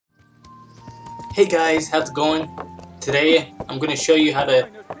Hey guys, how's it going? Today I'm going to show you how to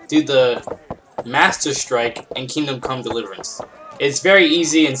do the Master Strike in Kingdom Come Deliverance. It's very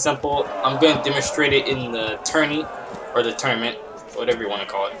easy and simple. I'm going to demonstrate it in the tourney, or the tournament, whatever you want to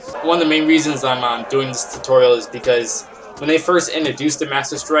call it. One of the main reasons I'm doing this tutorial is because when they first introduced the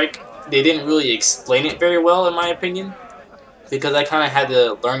Master Strike, they didn't really explain it very well in my opinion, because I kind of had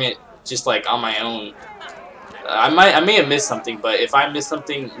to learn it just like on my own. I may have missed something, but if I missed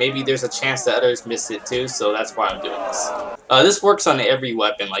something, maybe there's a chance that others missed it too, so that's why I'm doing this. This works on every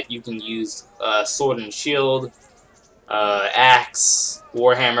weapon. Like, you can use sword and shield, axe,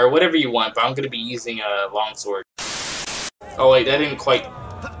 warhammer, whatever you want, but I'm going to be using a longsword. Oh wait, that didn't quite...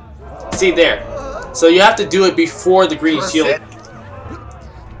 See there. So you have to do it before the green shield.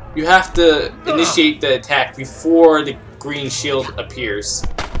 You have to initiate the attack before the green shield appears.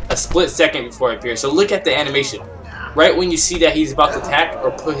 A split second before it appears. So look at the animation. Right when you see that he's about to attack or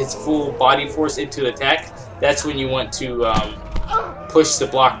put his full body force into attack, that's when you want to push the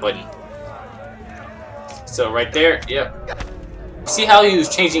block button. So right there, yep. See how he was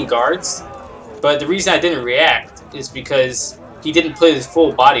changing guards? But the reason I didn't react is because he didn't put his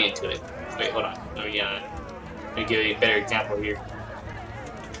full body into it. Wait, hold on. Let me give you a better example here.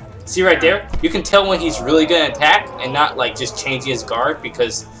 See right there? You can tell when he's really going to attack and not like just changing his guard,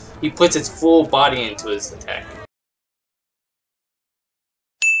 because he puts his full body into his attack.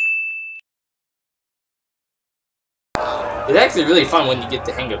 It's actually really fun when you get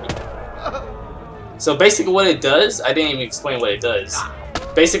the hang of it. So basically what it does, I didn't even explain what it does.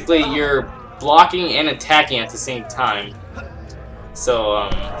 Basically you're blocking and attacking at the same time. So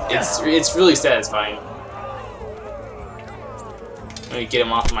it's really satisfying. Let me get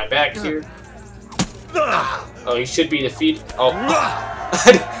him off my back here. Oh, he should be defeated. Oh,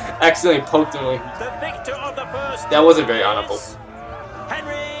 I accidentally poked him. That wasn't very honorable.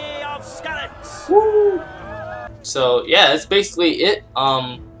 Woo! So yeah, that's basically it.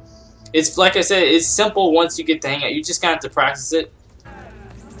 It's like I said, it's simple once you get the hang of it. You just gotta have to practice it.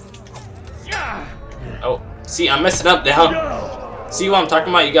 Oh, see, I'm messing up now. See what I'm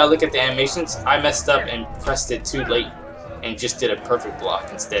talking about? You gotta look at the animations. I messed up and pressed it too late and just did a perfect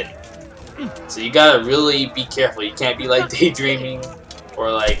block instead. So you gotta really be careful. You can't be like daydreaming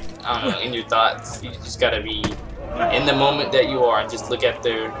or like, I don't know, in your thoughts. You just gotta be in the moment that you are and just look at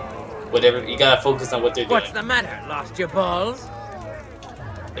their whatever. You gotta focus on what they're doing. What's the matter? Lost your balls?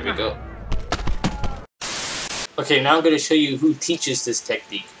 There we go. Okay, now I'm gonna show you who teaches this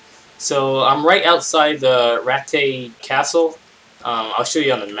technique. So I'm right outside the Rattay Castle. I'll show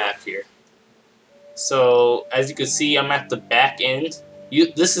you on the map here. So as you can see, I'm at the back end.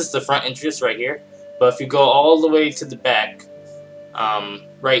 This is the front entrance right here. But if you go all the way to the back,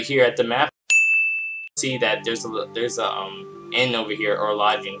 right here at the map, see that there's a inn over here, or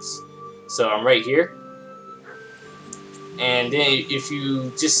lodgings. So I'm right here. And then if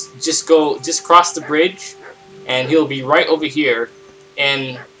you just cross the bridge, and he'll be right over here.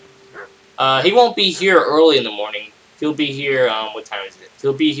 And he won't be here early in the morning. He'll be here, what time is it?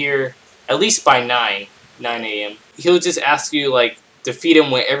 He'll be here at least by 9 a.m. He'll just ask you, like, defeat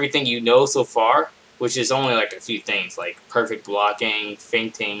him with everything you know so far, which is only like a few things, like perfect blocking,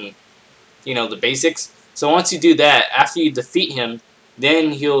 feinting, you know, the basics. So once you do that, after you defeat him,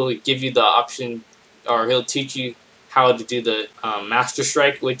 then he'll give you the option, or he'll teach you how to do the Master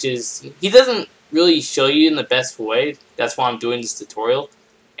Strike, which is, he doesn't really show you in the best way. That's why I'm doing this tutorial.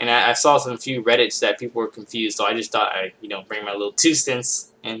 And I saw some few Reddits that people were confused, so I just thought I'd, bring my little 2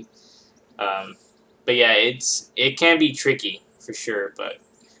 cents in. But yeah, it can be tricky for sure, but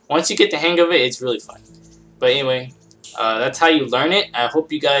once you get the hang of it, it's really fun. But anyway, that's how you learn it. I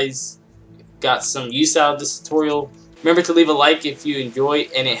hope you guys got some use out of this tutorial. Remember to leave a like if you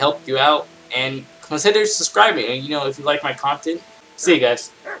enjoyed and it helped you out, and consider subscribing. If you like my content. See you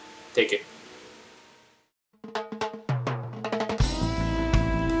guys. Take care.